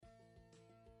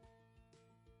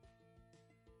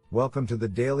Welcome to the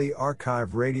Daily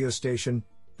Archive radio station,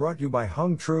 brought to you by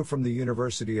Hung Tru from the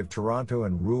University of Toronto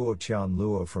and Ruo Tian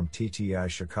Luo from TTI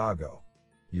Chicago.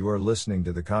 You are listening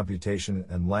to the Computation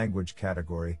and Language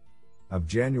category of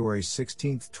January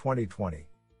 16, 2020.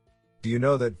 Do you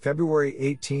know that February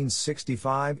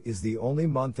 1865 is the only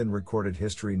month in recorded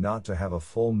history not to have a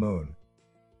full moon?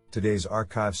 Today's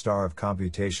archive star of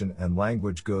computation and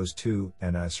language goes to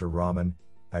Anisur Rahman,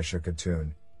 Aisha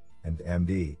Khatun, and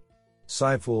MD.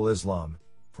 Saiful Islam,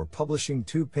 for publishing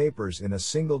 2 papers in a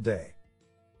single day.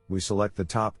 We select the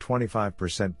top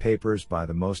 25% papers by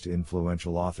the most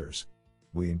influential authors.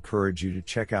 We encourage you to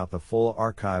check out the full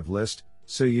archive list,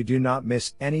 so you do not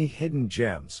miss any hidden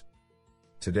gems.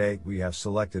 Today, we have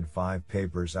selected 5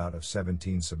 papers out of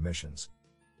 17 submissions.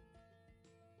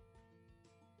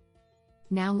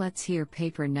 Now let's hear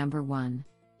paper number 1.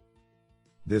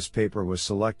 This paper was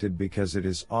selected because it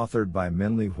is authored by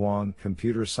Minli Huang,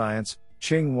 Computer Science,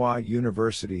 Tsinghua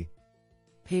University.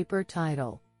 Paper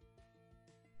title: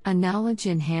 A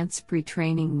Knowledge-Enhanced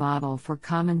Pre-Training Model for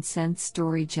Common Sense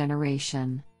Story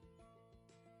Generation.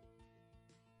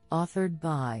 Authored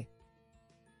by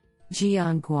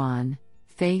Jian Guan,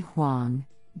 Fei Huang,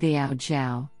 Biao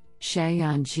Zhao,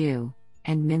 Xiaoyan Zhu,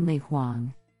 and Minli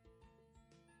Huang.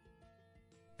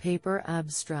 Paper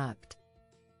abstract: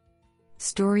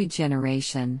 Story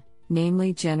generation,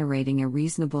 namely generating a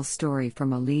reasonable story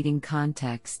from a leading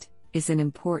context, is an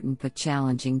important but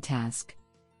challenging task.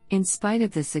 In spite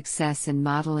of the success in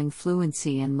modeling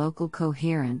fluency and local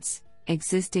coherence,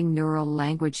 existing neural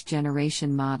language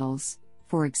generation models,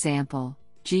 for example,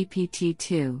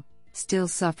 GPT-2, still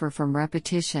suffer from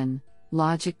repetition,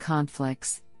 logic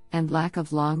conflicts, and lack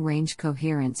of long-range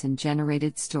coherence in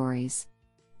generated stories.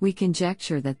 We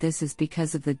conjecture that this is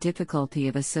because of the difficulty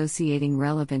of associating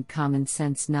relevant common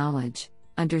sense knowledge,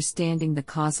 understanding the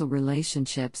causal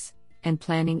relationships, and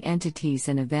planning entities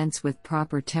and events with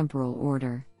proper temporal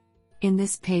order. In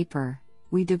this paper,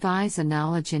 we devise a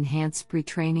knowledge-enhanced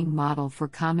pre-training model for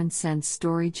common sense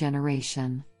story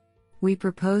generation. We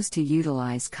propose to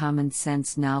utilize common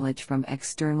sense knowledge from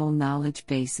external knowledge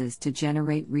bases to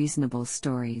generate reasonable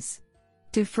stories.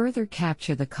 To further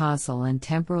capture the causal and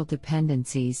temporal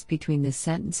dependencies between the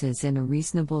sentences in a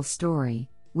reasonable story,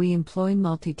 we employ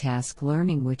multitask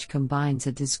learning, which combines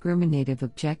a discriminative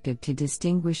objective to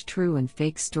distinguish true and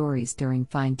fake stories during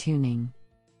fine-tuning.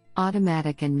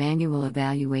 Automatic and manual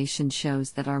evaluation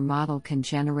shows that our model can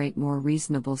generate more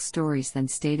reasonable stories than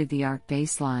state-of-the-art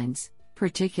baselines,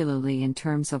 particularly in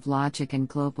terms of logic and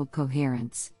global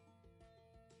coherence.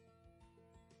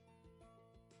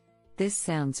 This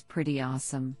sounds pretty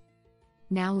awesome.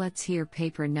 Now let's hear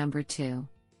paper number 2.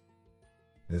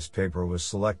 This paper was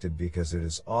selected because it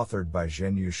is authored by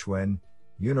Zhenyu Xuan,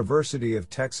 University of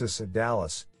Texas at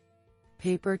Dallas.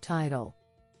 Paper title: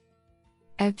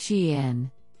 FGN,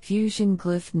 Fusion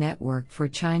Glyph Network for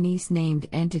Chinese Named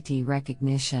Entity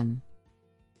Recognition.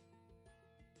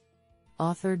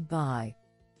 Authored by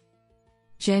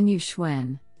Zhenyu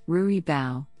Xuan, Rui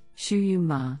Bao, Shuyu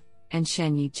Ma, and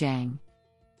Shenyi Zhang.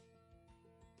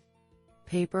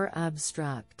 Paper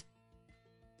abstract: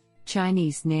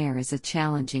 Chinese NAIR is a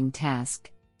challenging task.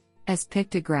 As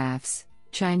pictographs,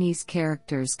 Chinese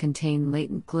characters contain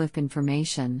latent glyph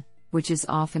information, which is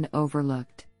often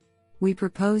overlooked. We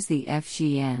propose the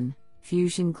FGN,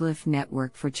 Fusion Glyph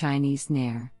Network for Chinese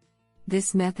NAIR.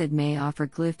 This method may offer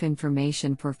glyph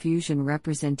information for fusion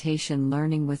representation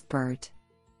learning with BERT.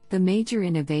 The major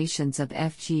innovations of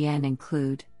FGN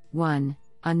include: 1.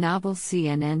 A novel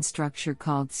CNN structure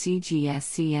called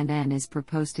CGS-CNN is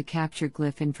proposed to capture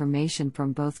glyph information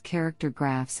from both character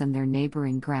graphs and their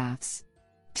neighboring graphs.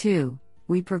 2.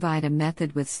 We provide a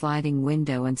method with sliding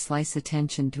window and slice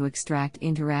attention to extract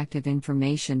interactive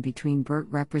information between BERT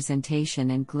representation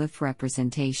and glyph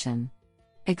representation.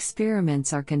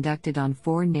 Experiments are conducted on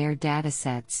 4 NAIR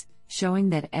datasets, showing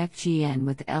that FGN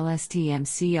with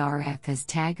LSTM-CRF as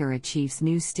tagger achieves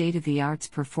new state-of-the-arts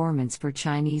performance for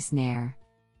Chinese NAIR.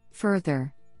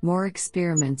 Further, more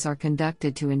experiments are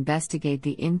conducted to investigate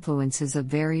the influences of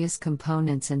various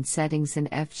components and settings in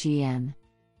FGN.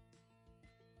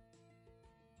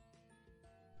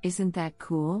 Isn't that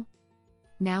cool?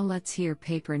 Now let's hear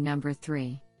paper number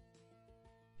 3.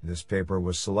 This paper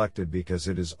was selected because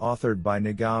it is authored by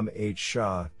Nigam H.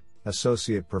 Shah,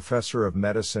 Associate Professor of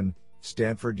Medicine,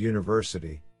 Stanford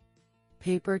University.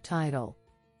 Paper title: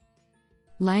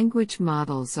 Language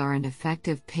models are an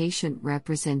effective patient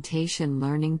representation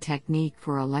learning technique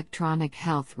for electronic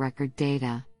health record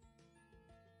data.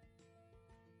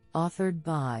 Authored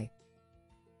by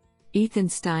Ethan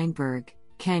Steinberg,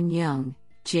 Ken Young,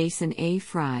 Jason A.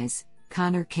 Fries,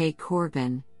 Connor K.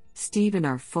 Corbin, Stephen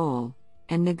R. Full,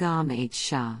 and Nigam H.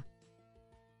 Shah.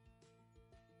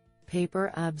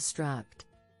 Paper abstract.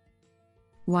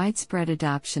 Widespread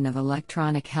adoption of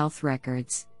electronic health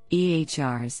records,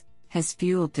 EHRs, has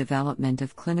fueled development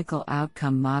of clinical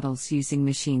outcome models using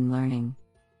machine learning.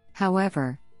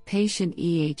 However, patient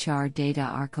EHR data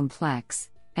are complex,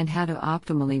 and how to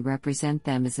optimally represent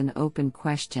them is an open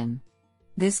question.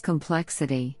 This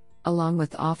complexity, along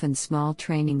with often small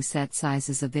training set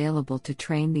sizes available to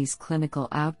train these clinical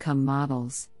outcome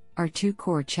models, are two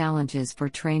core challenges for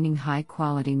training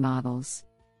high-quality models.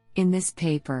 In this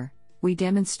paper, we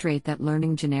demonstrate that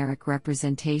learning generic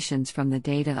representations from the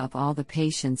data of all the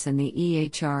patients in the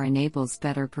EHR enables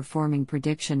better performing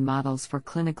prediction models for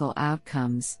clinical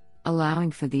outcomes,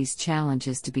 allowing for these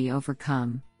challenges to be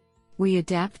overcome. We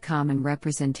adapt common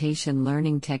representation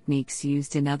learning techniques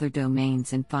used in other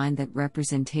domains and find that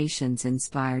representations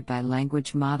inspired by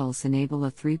language models enable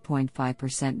a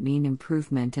 3.5% mean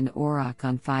improvement in ORAC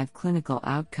on 5 clinical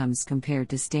outcomes compared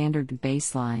to standard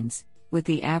baselines, with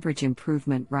the average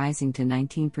improvement rising to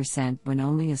 19% when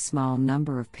only a small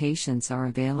number of patients are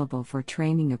available for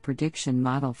training a prediction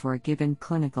model for a given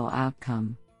clinical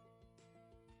outcome.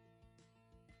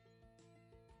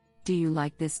 Do you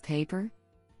like this paper?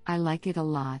 I like it a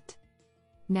lot.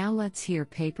 Now let's hear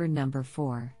paper number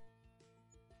 4.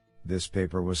 This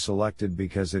paper was selected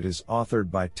because it is authored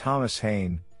by Thomas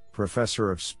Hayne, Professor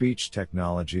of Speech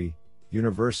Technology,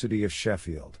 University of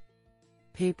Sheffield.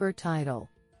 Paper title: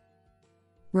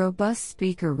 Robust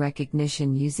Speaker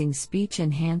Recognition Using Speech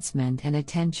Enhancement and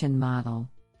Attention Model.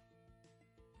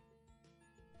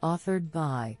 Authored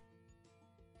by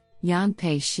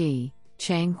Yanpei Shi,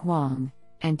 Cheng Huang,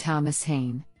 and Thomas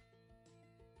Hayne.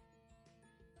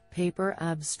 Paper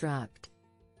abstract.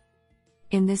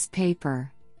 In this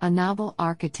paper, a novel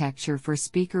architecture for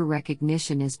speaker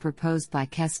recognition is proposed by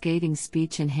cascading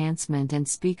speech enhancement and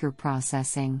speaker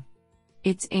processing.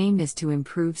 Its aim is to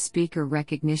improve speaker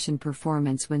recognition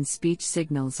performance when speech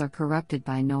signals are corrupted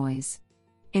by noise.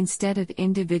 Instead of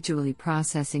individually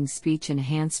processing speech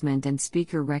enhancement and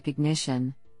speaker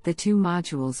recognition, the two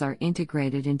modules are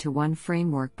integrated into one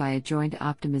framework by a joint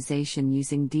optimization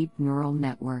using deep neural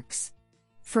networks.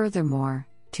 Furthermore,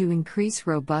 to increase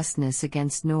robustness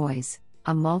against noise,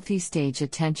 a multi-stage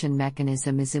attention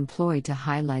mechanism is employed to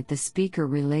highlight the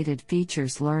speaker-related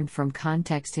features learned from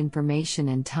context information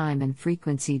and time and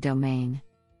frequency domain.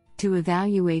 To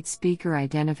evaluate speaker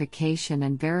identification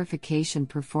and verification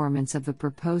performance of the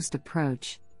proposed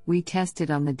approach, we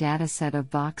tested on the dataset of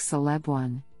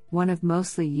VoxCeleb1, one of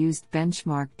mostly used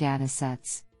benchmark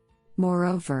datasets.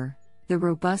 Moreover, the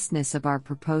robustness of our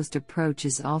proposed approach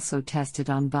is also tested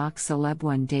on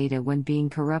VoxCeleb1 data when being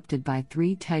corrupted by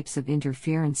 3 types of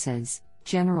interferences: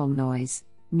 general noise,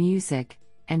 music,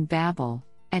 and babble,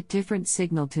 at different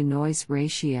signal-to-noise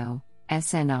ratio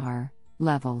 (SNR)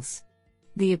 levels.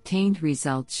 The obtained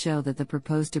results show that the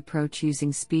proposed approach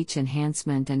using speech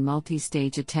enhancement and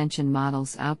multi-stage attention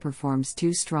models outperforms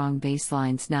 2 strong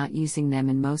baselines not using them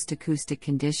in most acoustic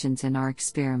conditions in our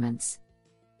experiments.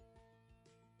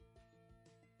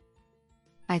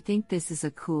 I think this is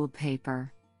a cool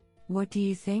paper. What do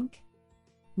you think?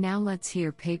 Now let's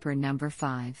hear paper number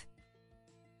 5.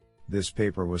 This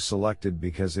paper was selected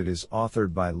because it is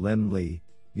authored by Lin Li,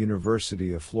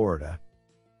 University of Florida.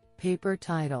 Paper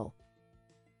title: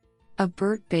 A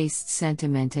BERT-based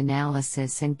sentiment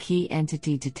analysis and key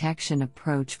entity detection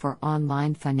approach for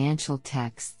online financial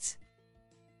texts.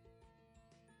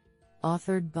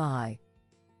 Authored by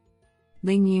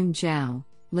Lingyun Zhao,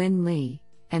 Lin Li,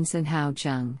 and Senhao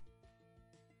Zheng.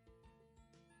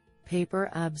 Paper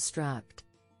abstract.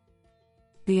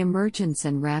 The emergence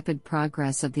and rapid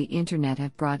progress of the Internet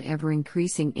have brought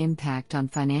ever-increasing impact on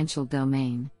financial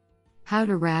domain. How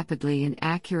to rapidly and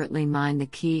accurately mine the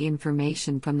key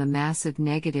information from the massive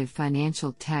negative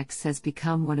financial texts has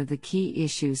become one of the key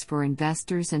issues for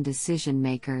investors and decision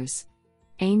makers.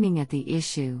 Aiming at the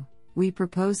issue, we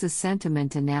propose a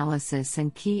sentiment analysis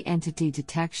and key entity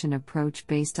detection approach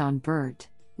based on BERT,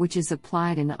 which is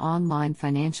applied in online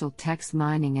financial text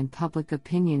mining and public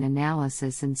opinion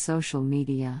analysis in social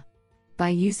media. By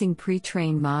using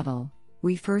pre-trained model,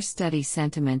 we first study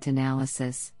sentiment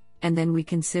analysis, and then we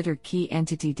consider key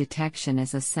entity detection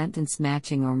as a sentence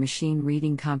matching or machine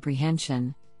reading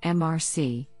comprehension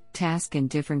 (MRC) task in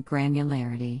different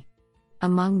granularity.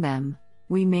 Among them,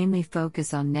 we mainly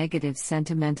focus on negative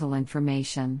sentimental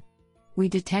information. We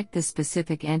detect the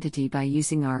specific entity by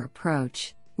using our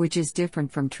approach, which is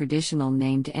different from traditional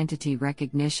named entity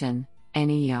recognition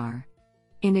 (NER).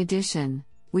 In addition,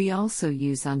 we also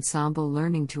use ensemble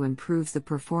learning to improve the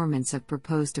performance of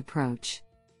proposed approach.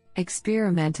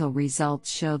 Experimental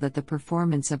results show that the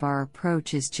performance of our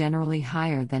approach is generally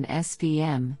higher than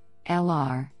SVM,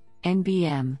 LR,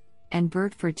 NBM, and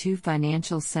BERT for 2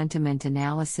 financial sentiment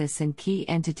analysis and key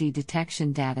entity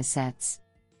detection datasets.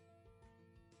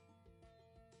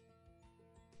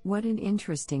 What an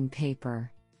interesting paper!